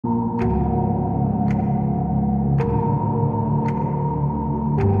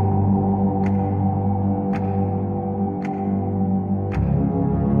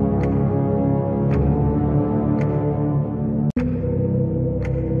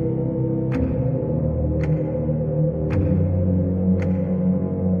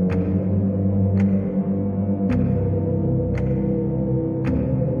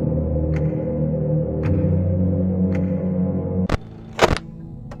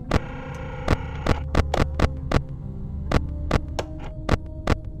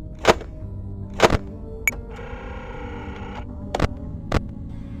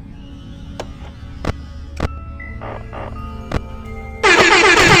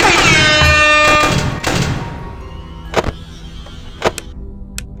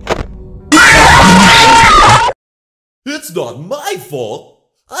It's not my fault.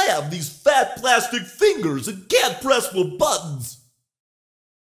 I have these fat plastic fingers and can't press the buttons.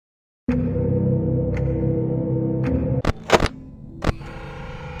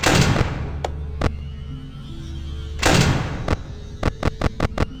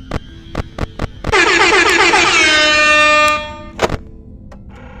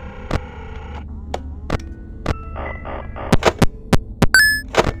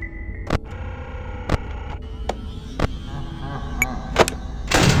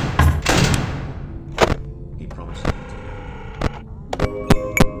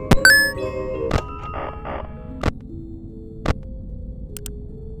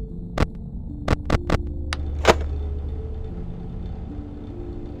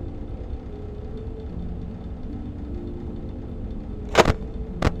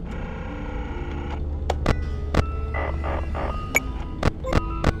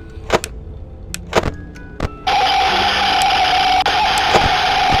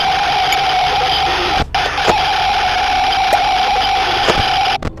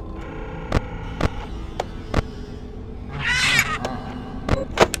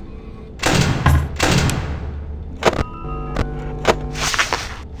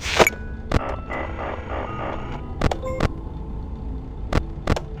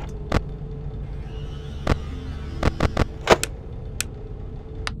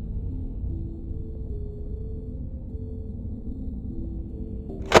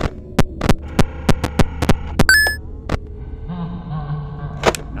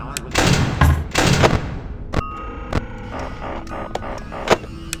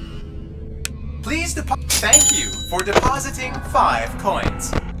 Thank you for depositing 5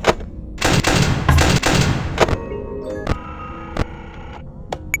 coins.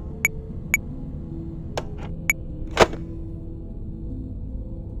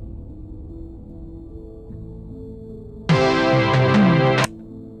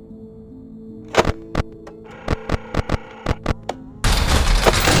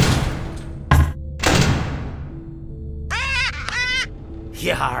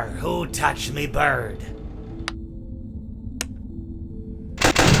 Yar, who touched me bird?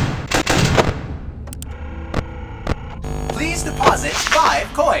 Please deposit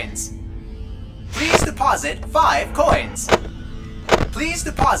 5 coins. Please deposit 5 coins. Please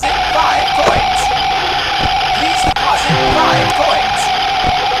deposit 5 coins. Please deposit 5 coins.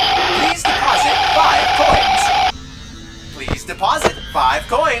 Please deposit 5 coins. Please deposit 5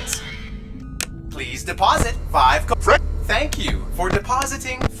 coins. Please deposit 5 coins. Thank you for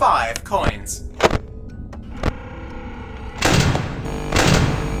depositing 5 coins.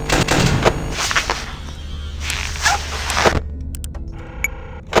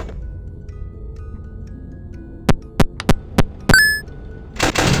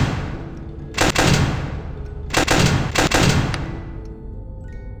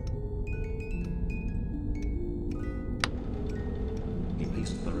 He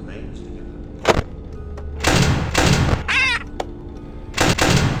pieced the remains together.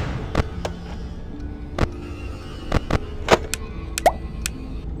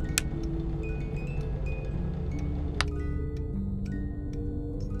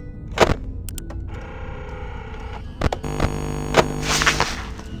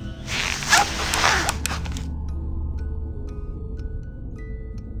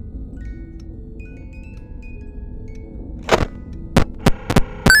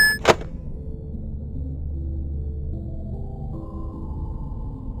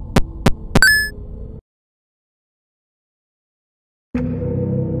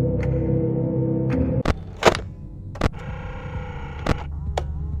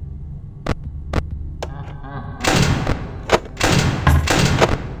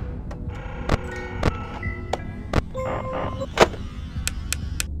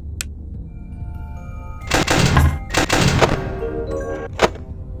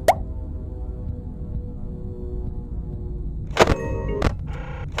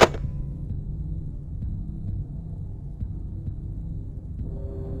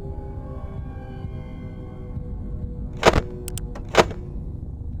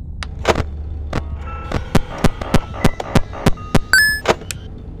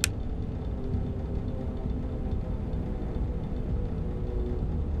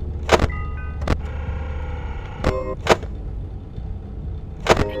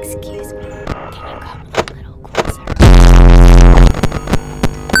 Excuse me, can you come a little closer?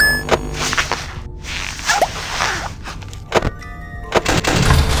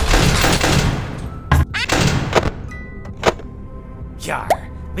 Yar,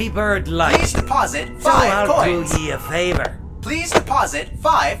 me bird like. Please deposit 5 So I'll coins. do ye a favor. Please deposit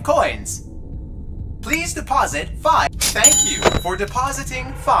 5 coins. Please deposit 5. Thank you for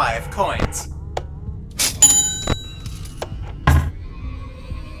depositing 5 coins.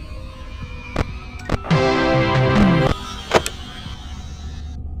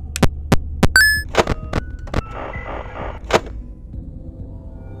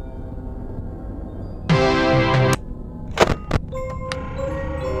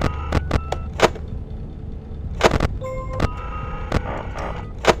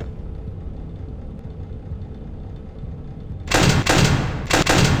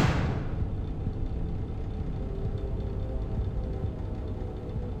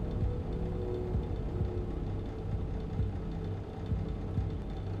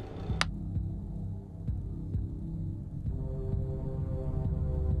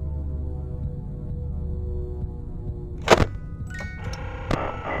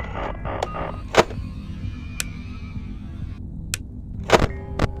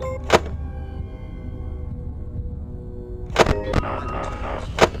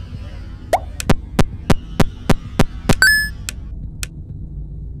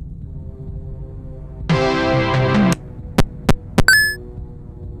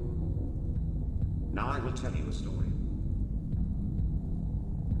 Now I will tell you a story.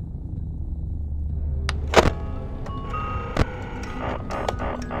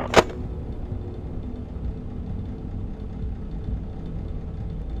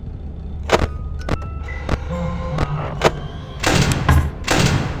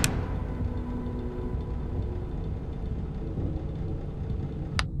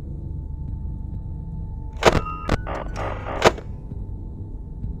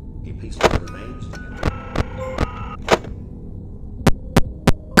 He pieced the remains together.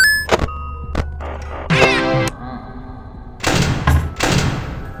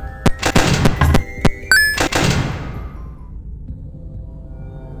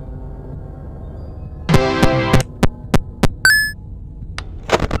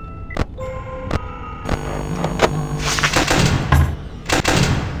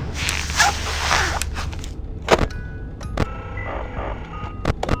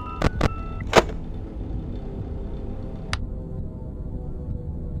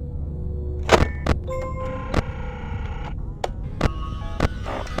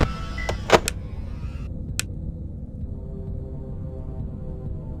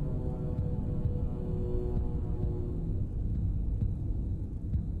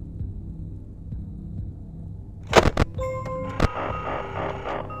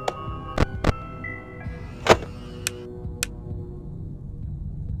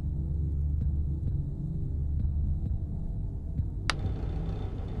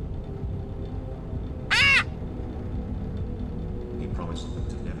 He promised them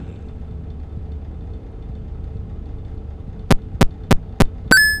to never leave.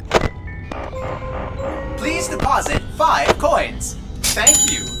 Please deposit 5 coins.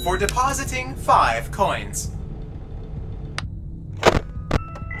 Thank you for depositing 5 coins.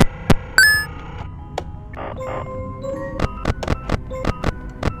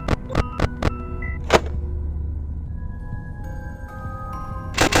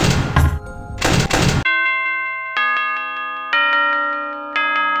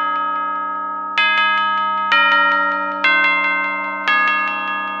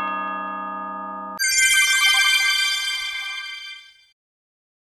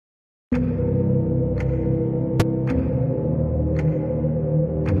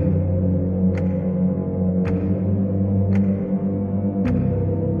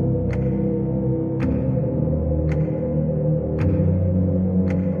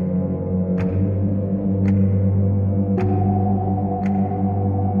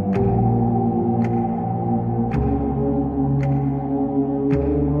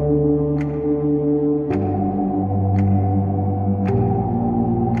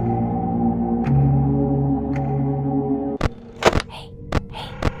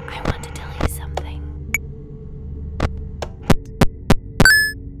 I want to tell you something.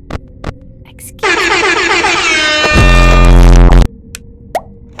 Excuse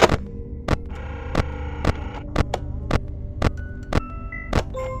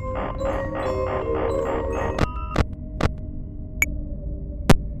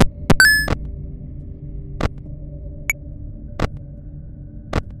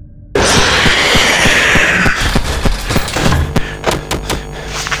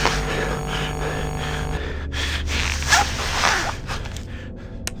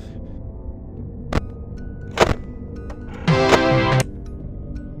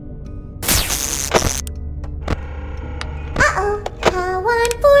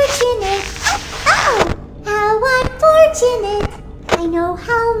I know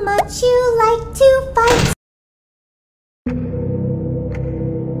how much you like to fight.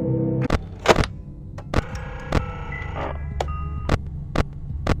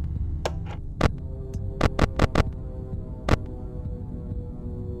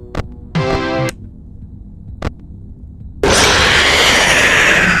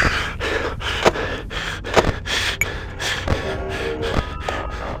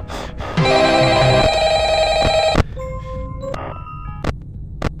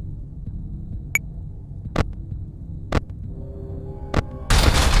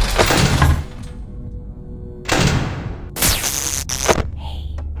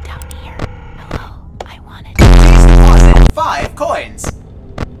 coins.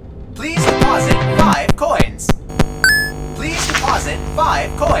 Please deposit 5 coins. Please deposit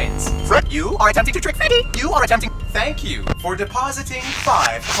 5 coins. You are attempting to trick Freddy. You are attempting. Thank you for depositing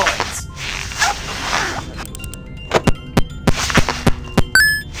 5 coins.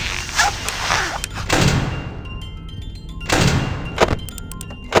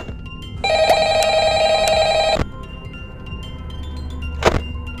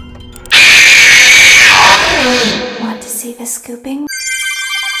 Want to see the scooping?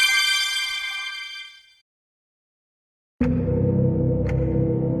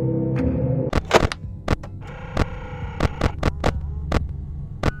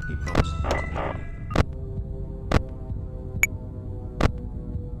 He promised not to leave.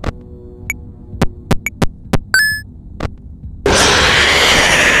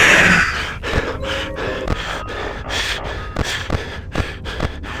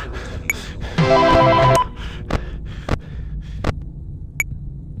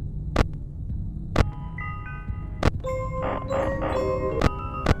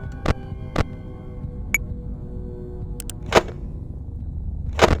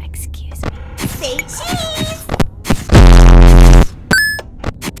 Excuse me. Say cheese!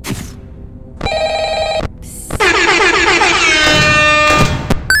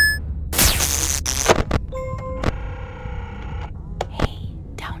 Hey,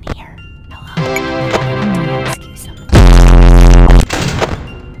 down here. Hello. Excuse someone.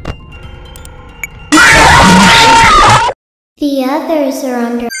 The others are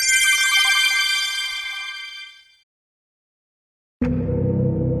under.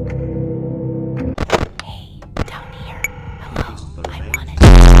 Hey, down here. Hello. I want it.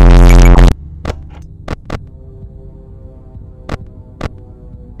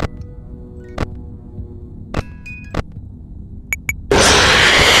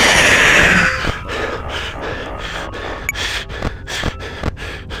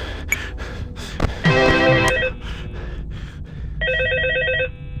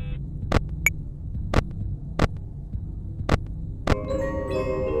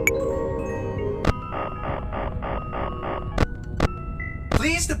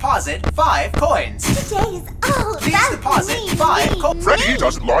 Please deposit 5 coins. Today is all Please about deposit me, 5 me, coins. Freddy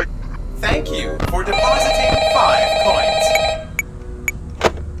doesn't like. Thank you for depositing 5 coins.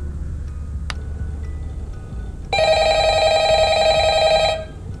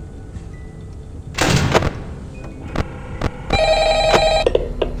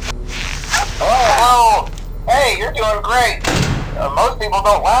 Oh, hey, you're doing great. Most people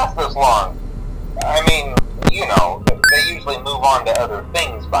don't last this long. I mean, you know, they usually move on to other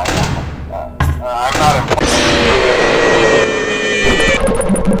things by now. I'm not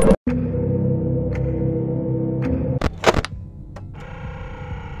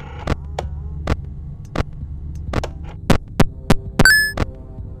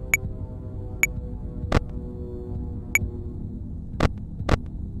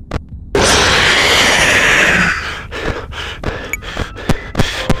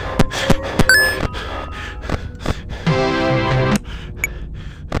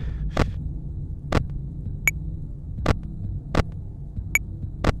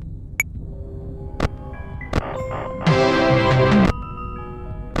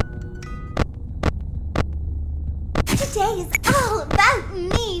Today is all about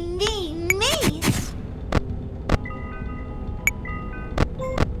me, me, me.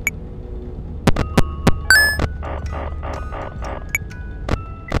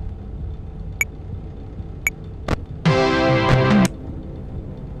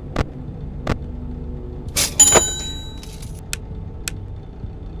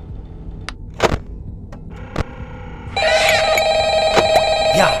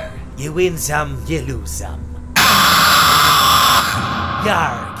 Yar, you win some, you lose some.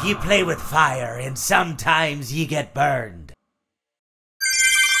 Yarg, you play with fire and sometimes you get burned.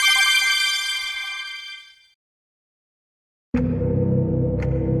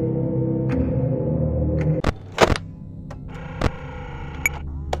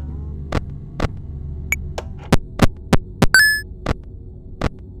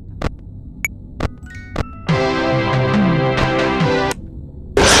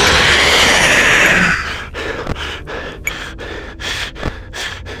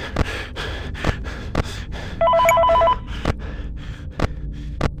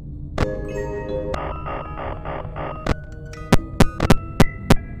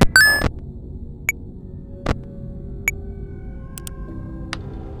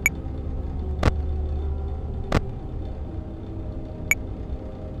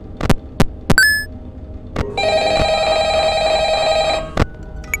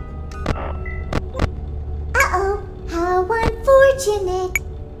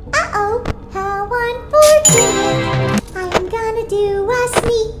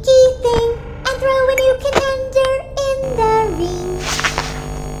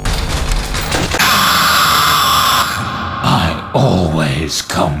 always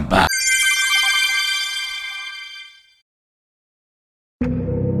come back.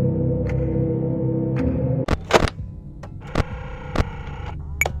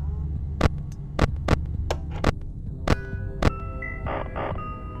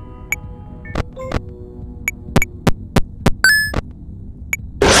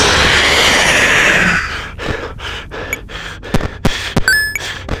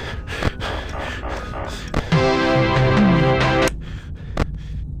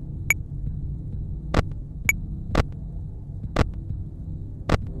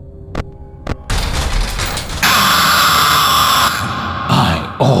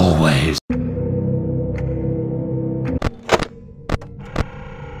 Always.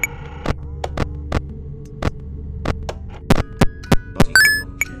 But he could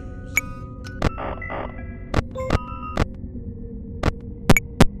not choose.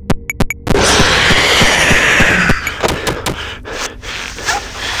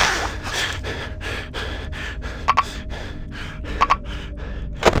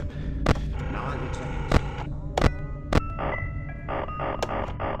 Now I will tell you.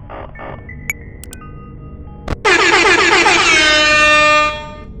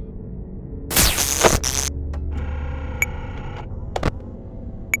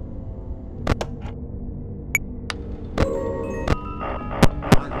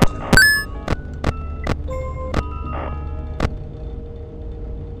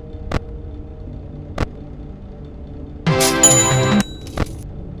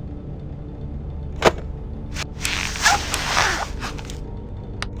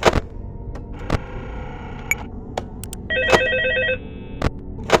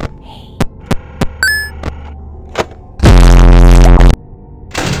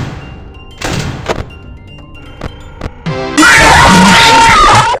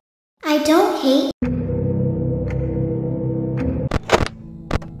 I don't hate.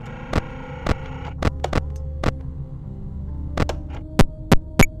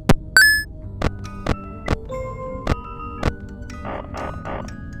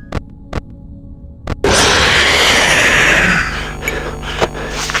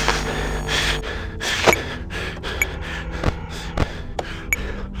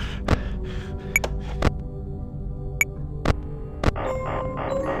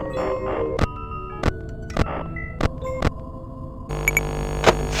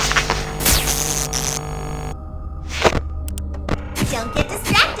 Don't get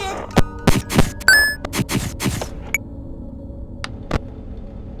distracted.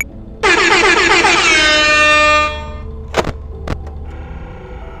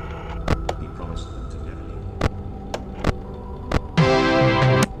 He promised them to never leave.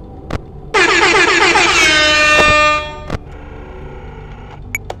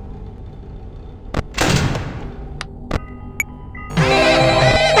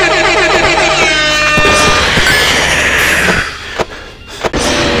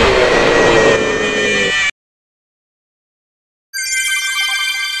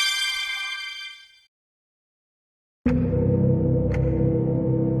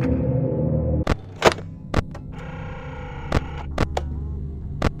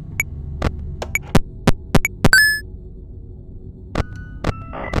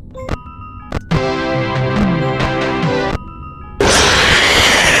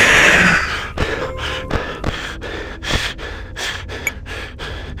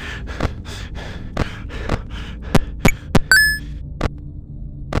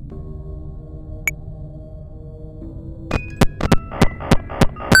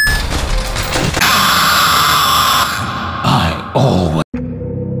 Always.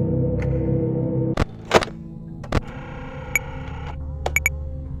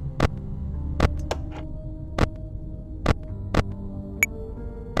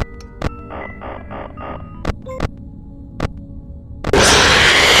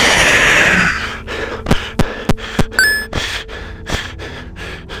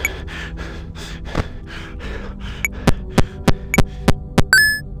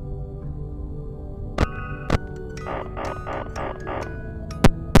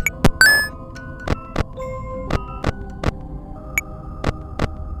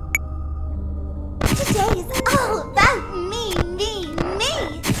 Today is all about me.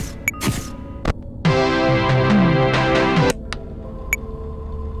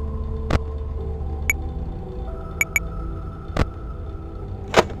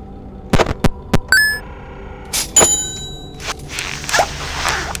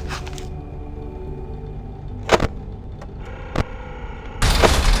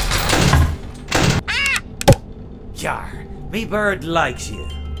 Yar, me bird likes you,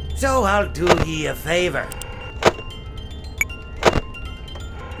 so I'll do ye a favor.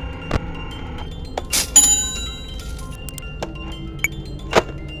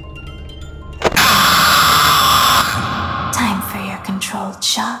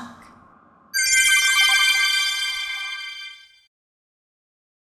 shock.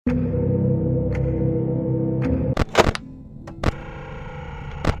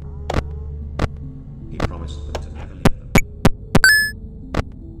 He promised them to never leave them.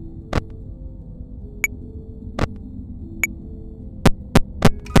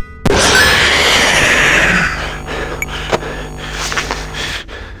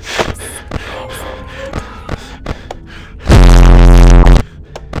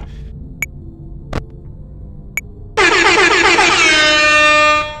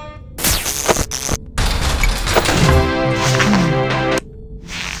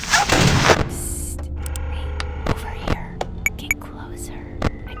 Over here. Get closer.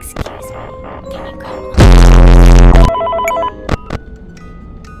 Excuse me. Can you come?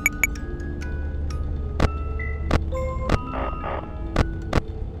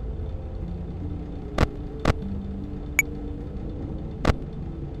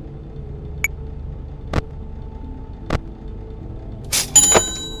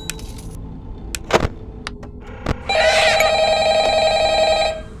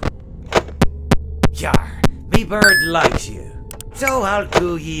 Yar, me bird likes you, so I'll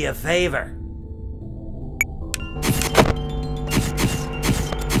do ye a favor.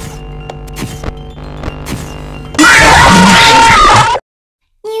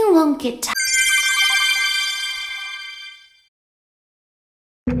 You won't get tired.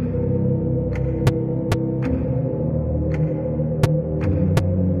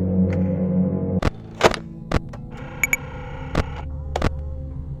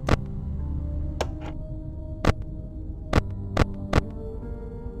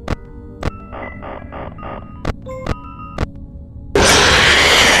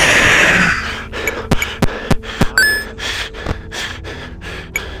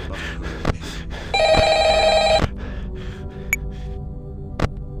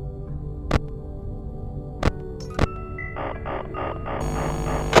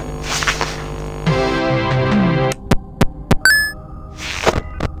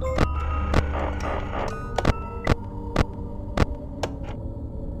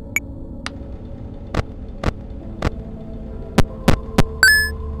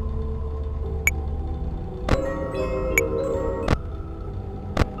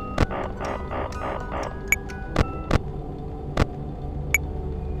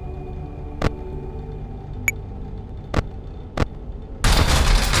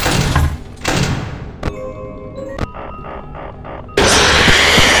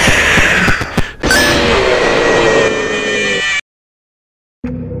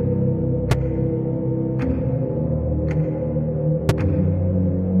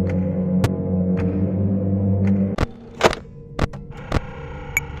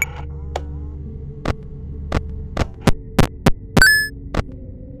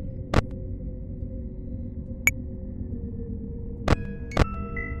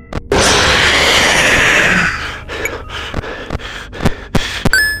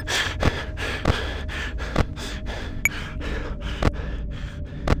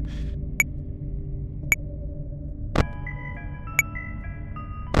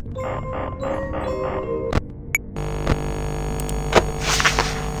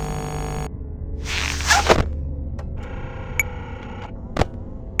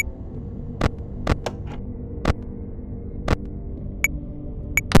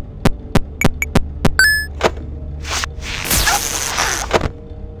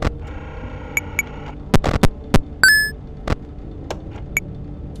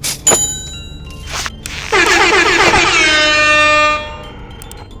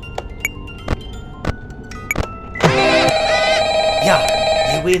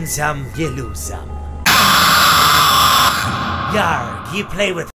 You win some, you lose some. Yarg, you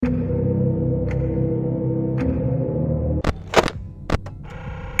play with...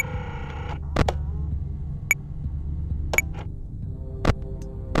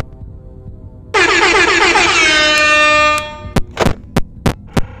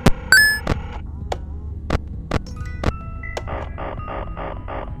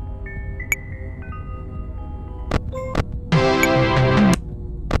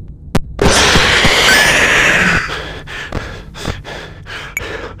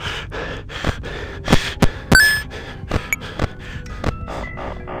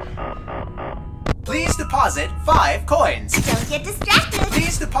 Please deposit 5 coins. Don't get distracted.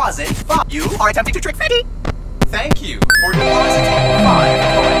 Please deposit 5. You are attempting to trick Freddy. Thank you for depositing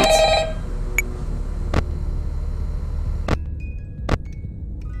 5 coins.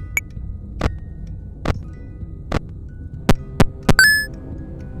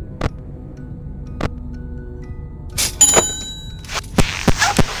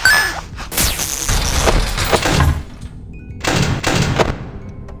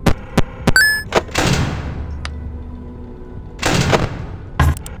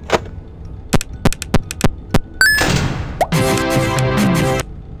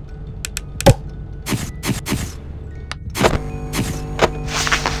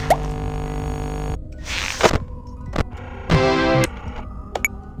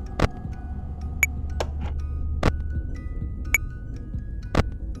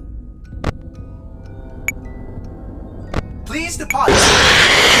 Please deposit.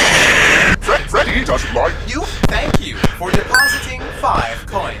 Freddy doesn't like You. Thank you for depositing 5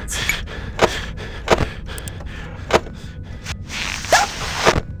 coins.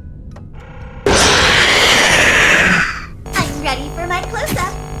 I'm ready for my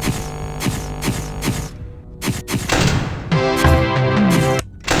close-up.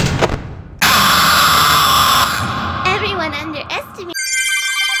 Everyone underestimates.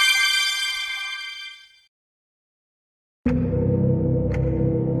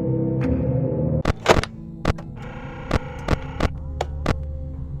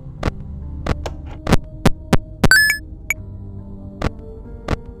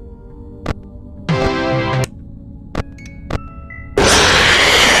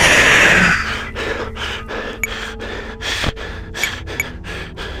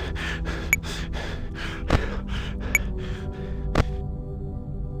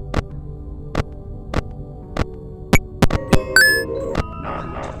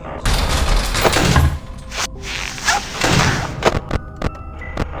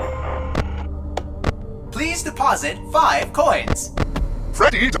 Please deposit 5 coins.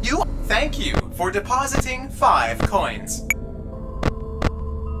 Freddy. You. Thank you for depositing 5 coins.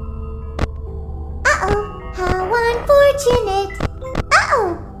 Uh-oh, how unfortunate.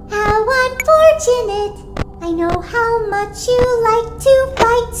 Uh-oh, how unfortunate. I know how much you like to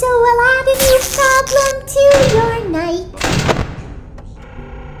fight, so I'll add a new problem to your night.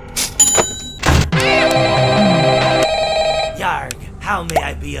 Yarg, how may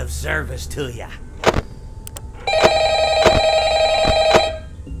I be of service to ya?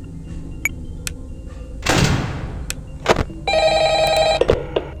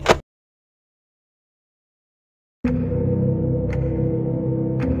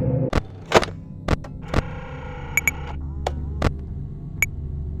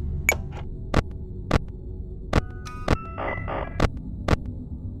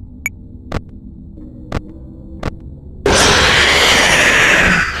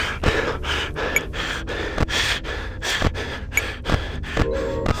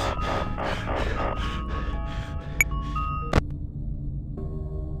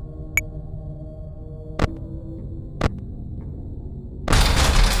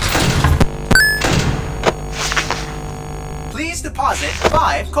 Please deposit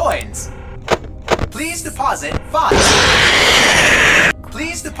 5 coins. Please deposit 5.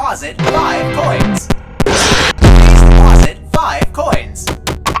 Please deposit 5 coins. Please deposit 5 coins.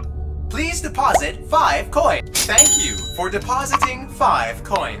 Please deposit 5 coins. Thank you for depositing 5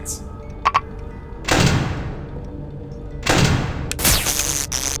 coins.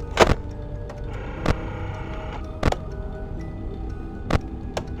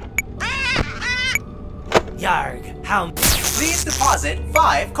 Yarg, how... Please deposit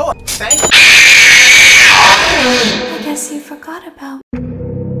 5 coins. Thank you. I guess you forgot about.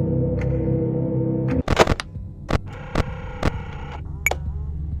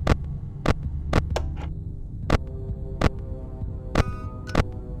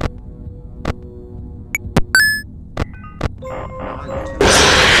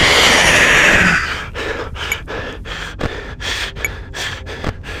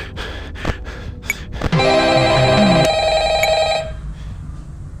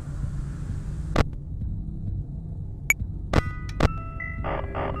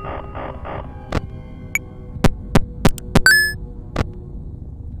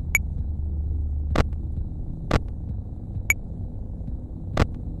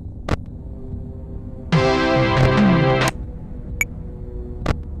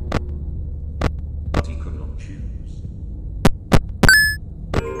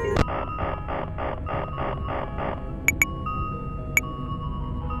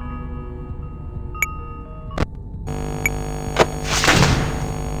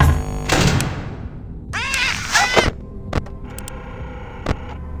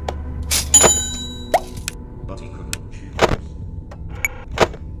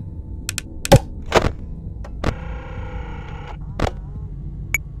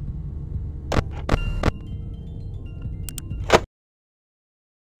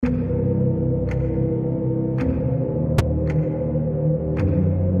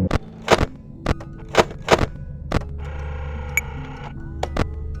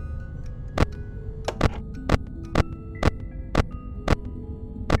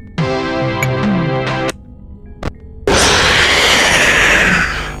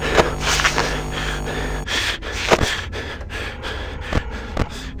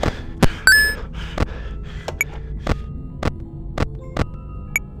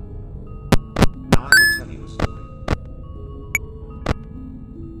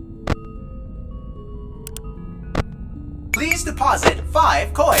 Please deposit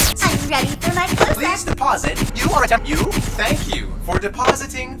 5 coins. I'm ready for my close-up. Please deposit. You are attempting. You. Thank you for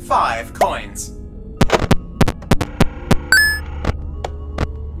depositing 5 coins.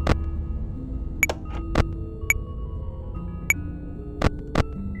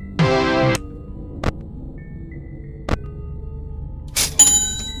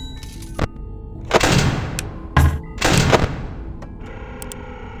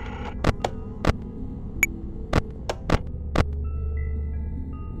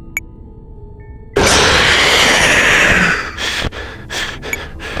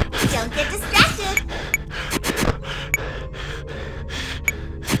 Don't get distracted.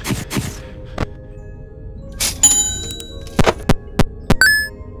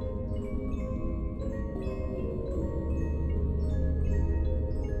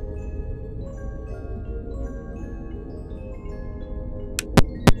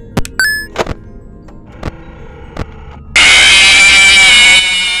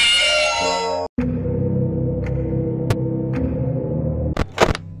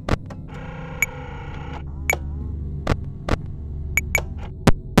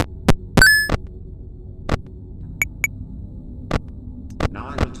 Now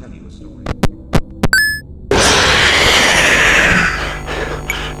I will tell you a story.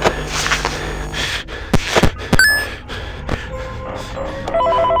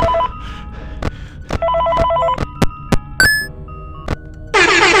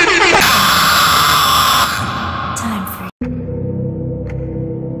 Time for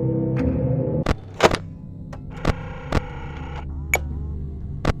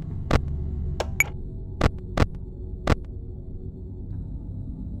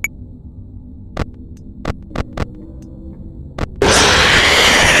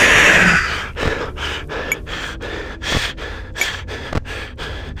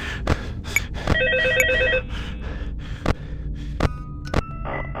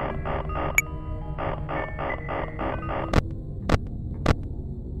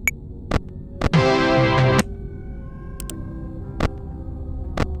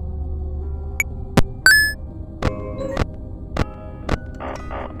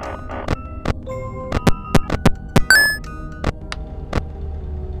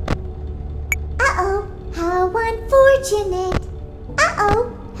Uh-oh, how unfortunate.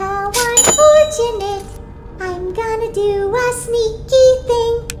 Uh-oh, how unfortunate. I'm gonna do a sneaky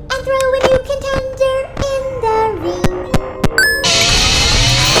thing and throw a new contender in the ring.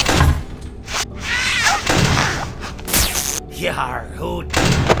 Yar, who?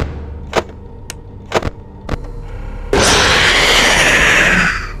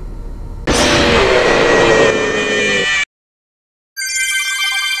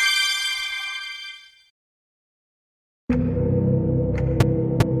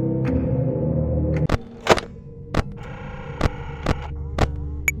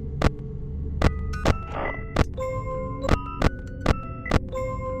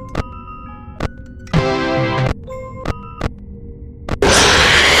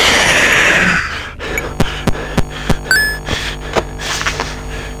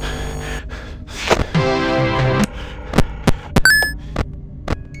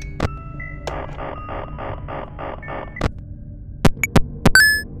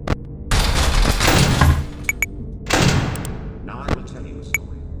 Now I will tell you a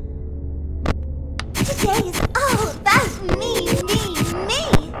story. Today is all about me.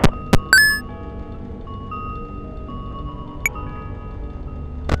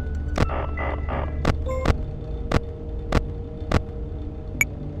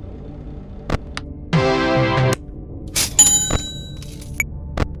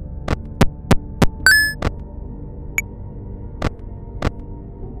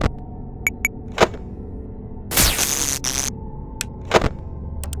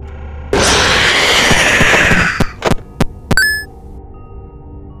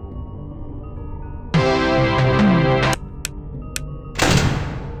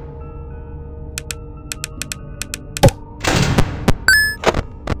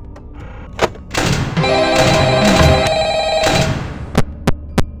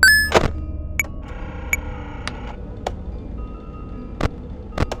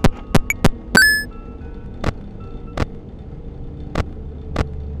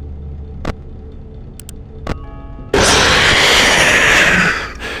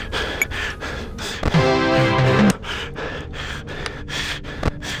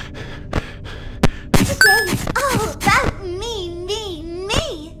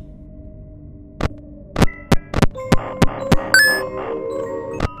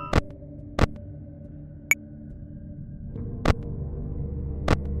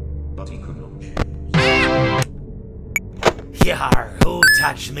 Yar, who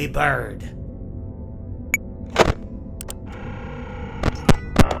touched me bird?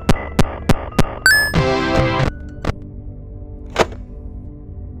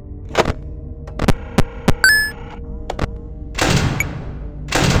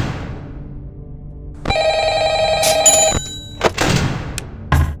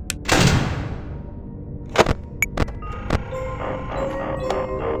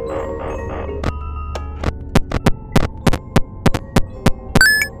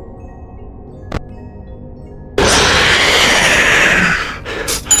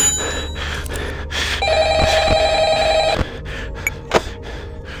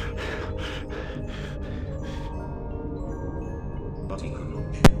 But he could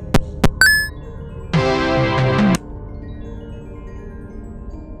not choose.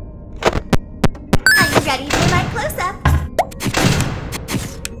 Are you ready for my close-up?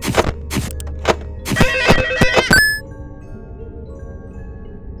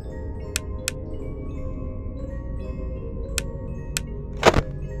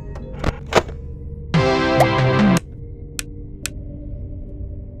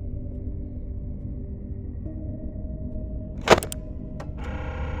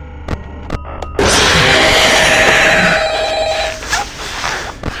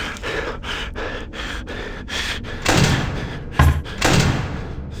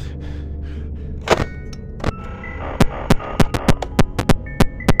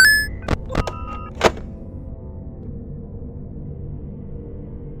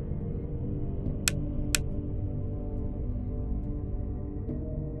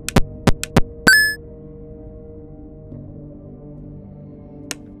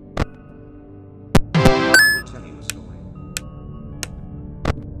 I will tell you a story.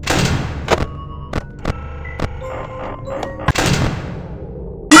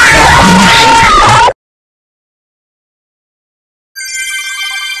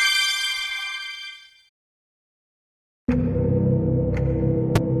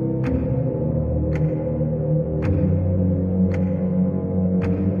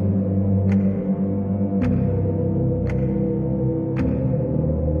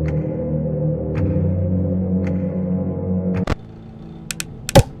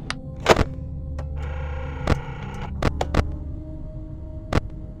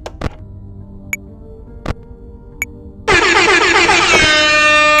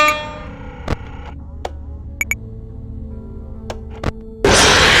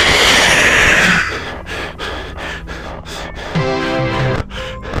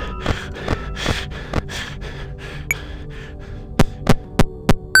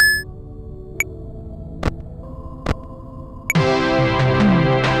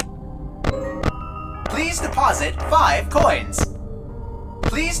 Please deposit 5 coins.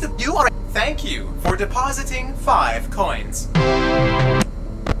 You are. Thank you for depositing 5 coins. Now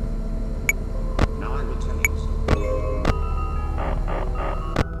I will tell you a story.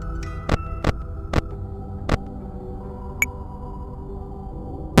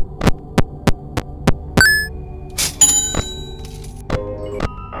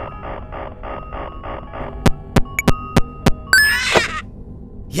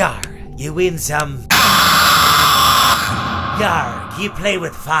 Yar, you win some. Yar, you play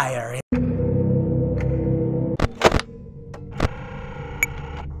with fire.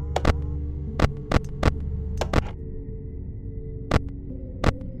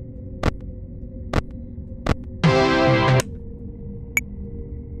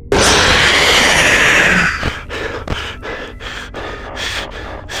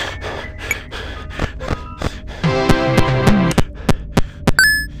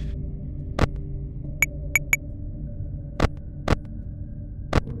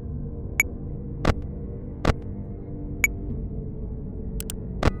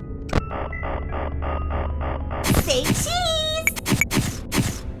 Say cheese!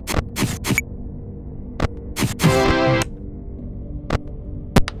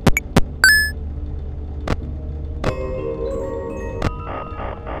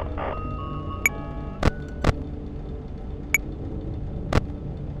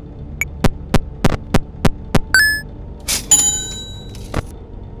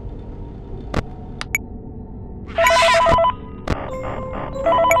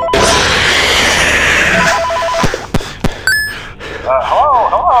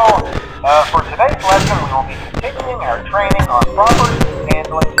 Hello. For today's lesson, we will be continuing our training on proper suit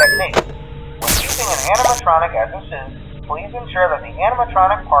handling techniques. When using an animatronic as a suit, please ensure that the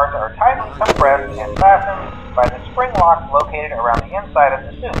animatronic parts are tightly compressed and fastened by the spring locks located around the inside of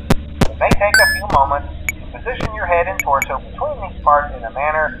the suit. It may take a few moments to position your head and torso between these parts in a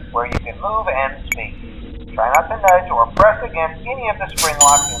manner where you can move and speak. Try not to nudge or press against any of the spring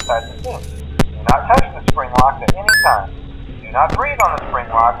locks inside the suit. Do not touch the spring locks at any time. Do not breathe on the spring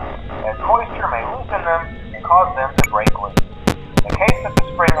locks, as moisture may loosen them and cause them to break loose. In case that the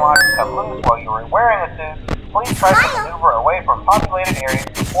spring locks come loose while you are wearing a suit, please try to maneuver away from populated areas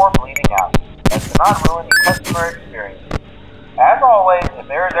before bleeding out, as to not ruin the customer experience. As always, if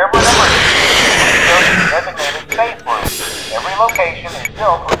there is ever an emergency, please go to the designated safe room. Every location is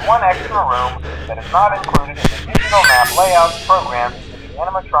built with one extra room that is not included in the digital map layouts programmed into the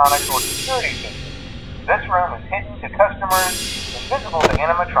animatronics or security system. This room is hidden to customers, invisible to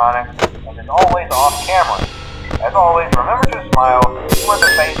animatronics, and is always off camera. As always, remember to smile, see where the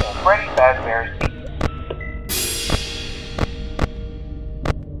face of Freddy Fazbear's teeth.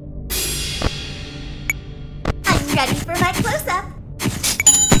 I'm ready for my close-up.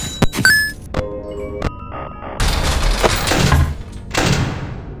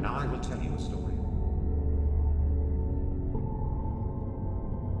 Now I will tell you a story.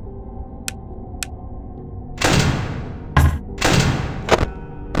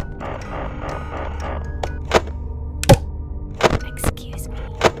 Excuse me.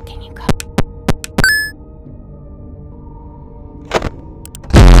 Can you go?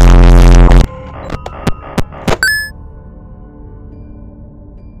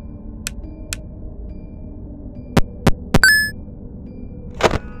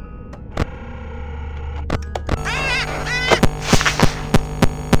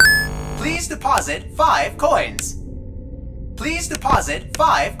 Please deposit 5 coins. Please deposit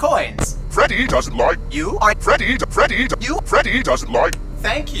 5 coins. Freddy doesn't like. You are Freddy doesn't like.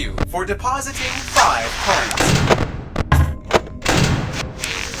 Thank you for depositing 5 coins.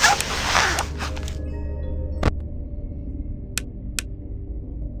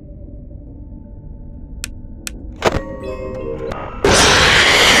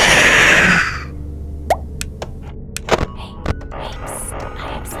 Hey, psst, I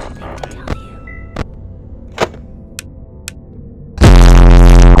have something to tell you.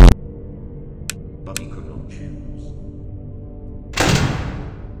 But he could not choose.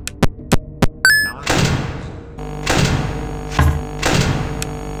 Now I will tell you a story.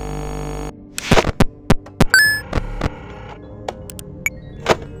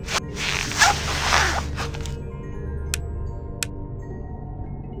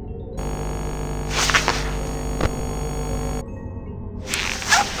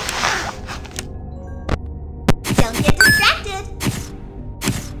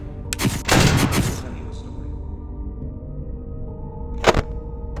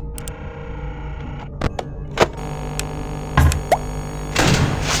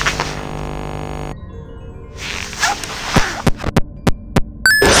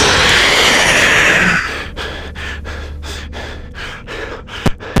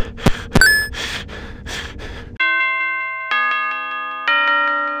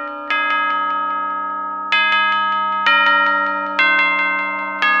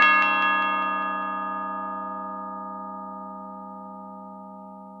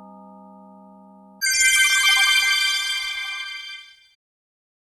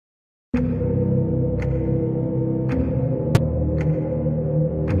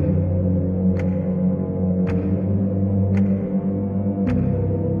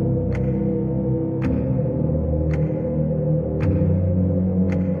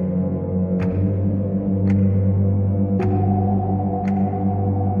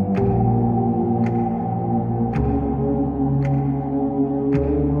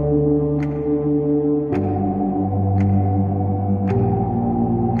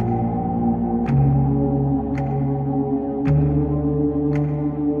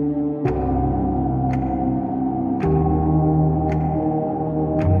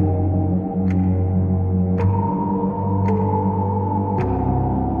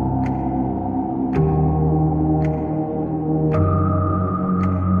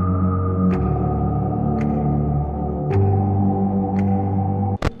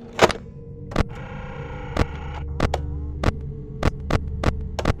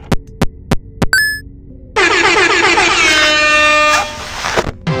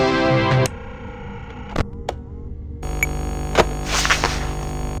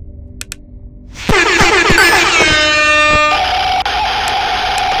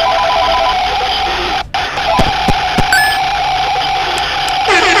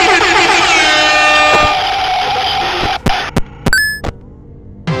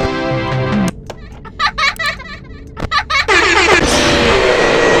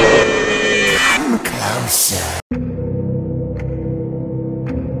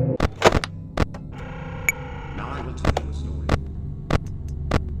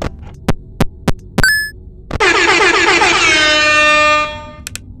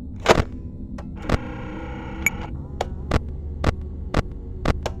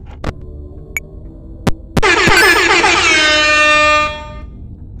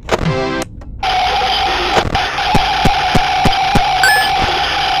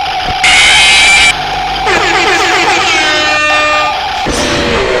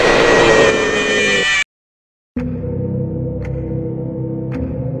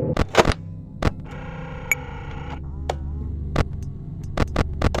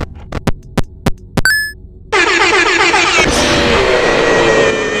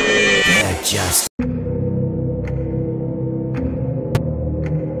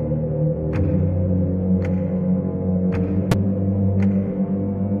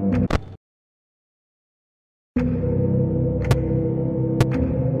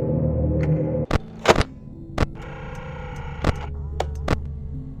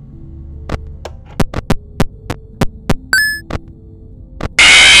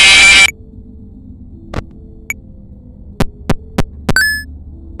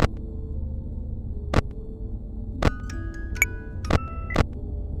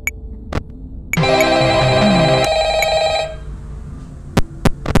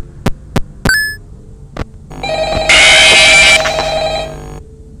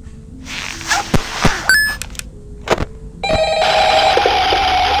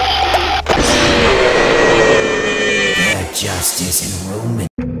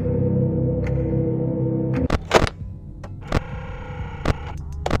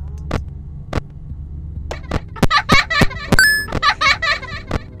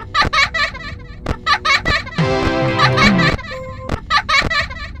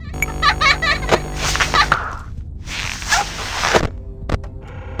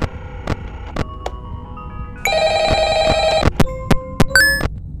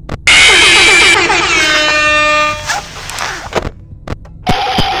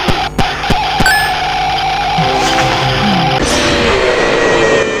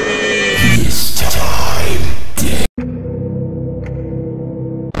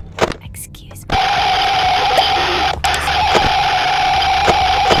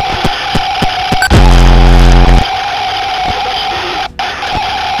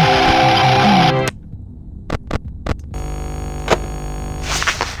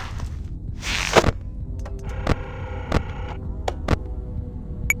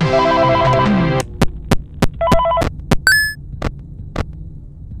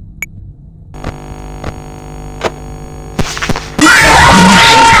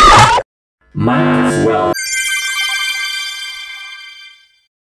 Might as well.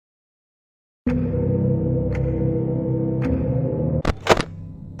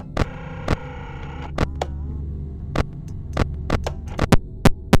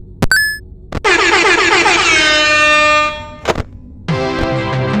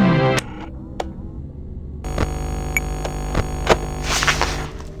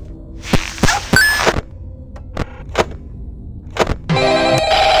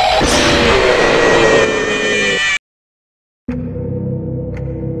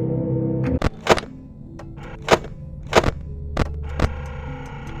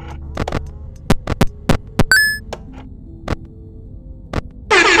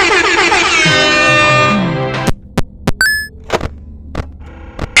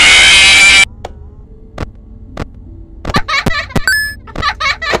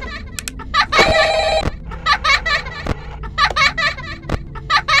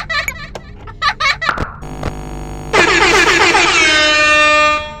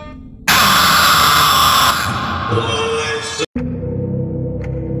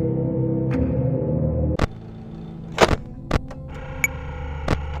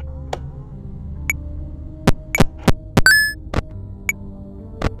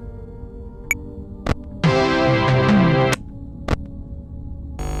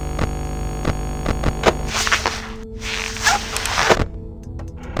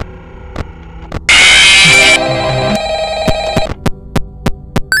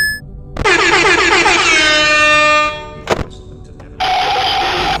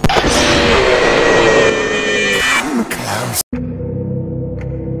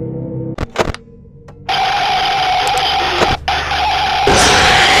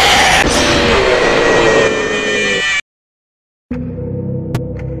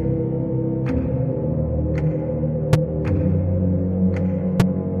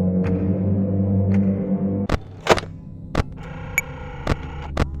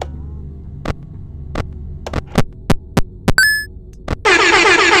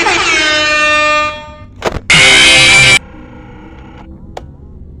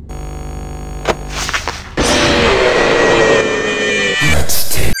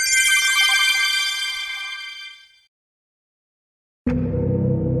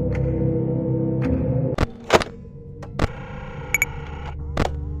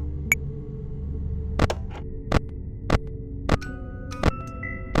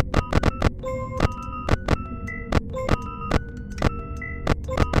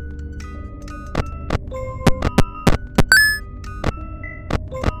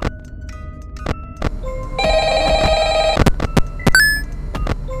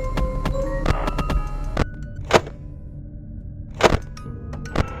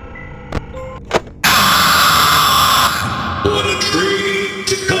 What a treat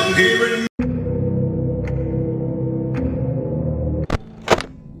to come here and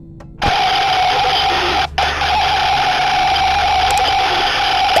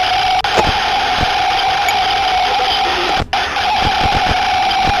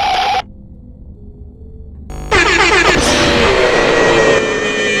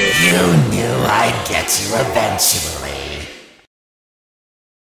You knew I'd get you eventually.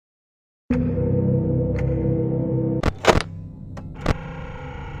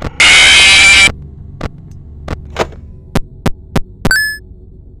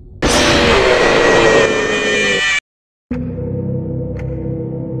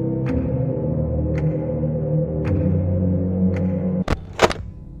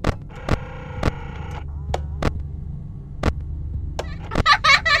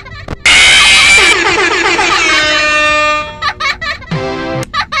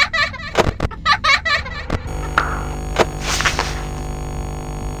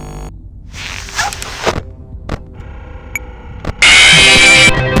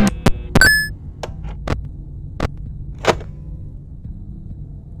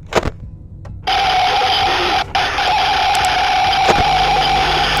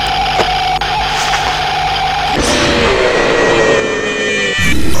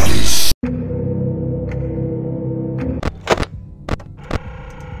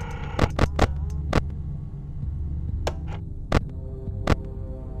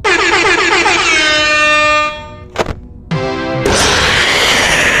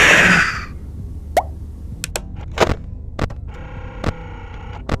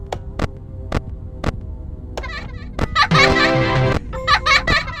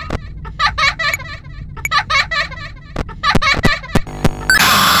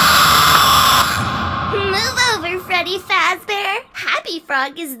 Freddy Fazbear. Happy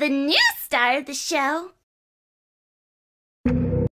Frog is the new star of the show.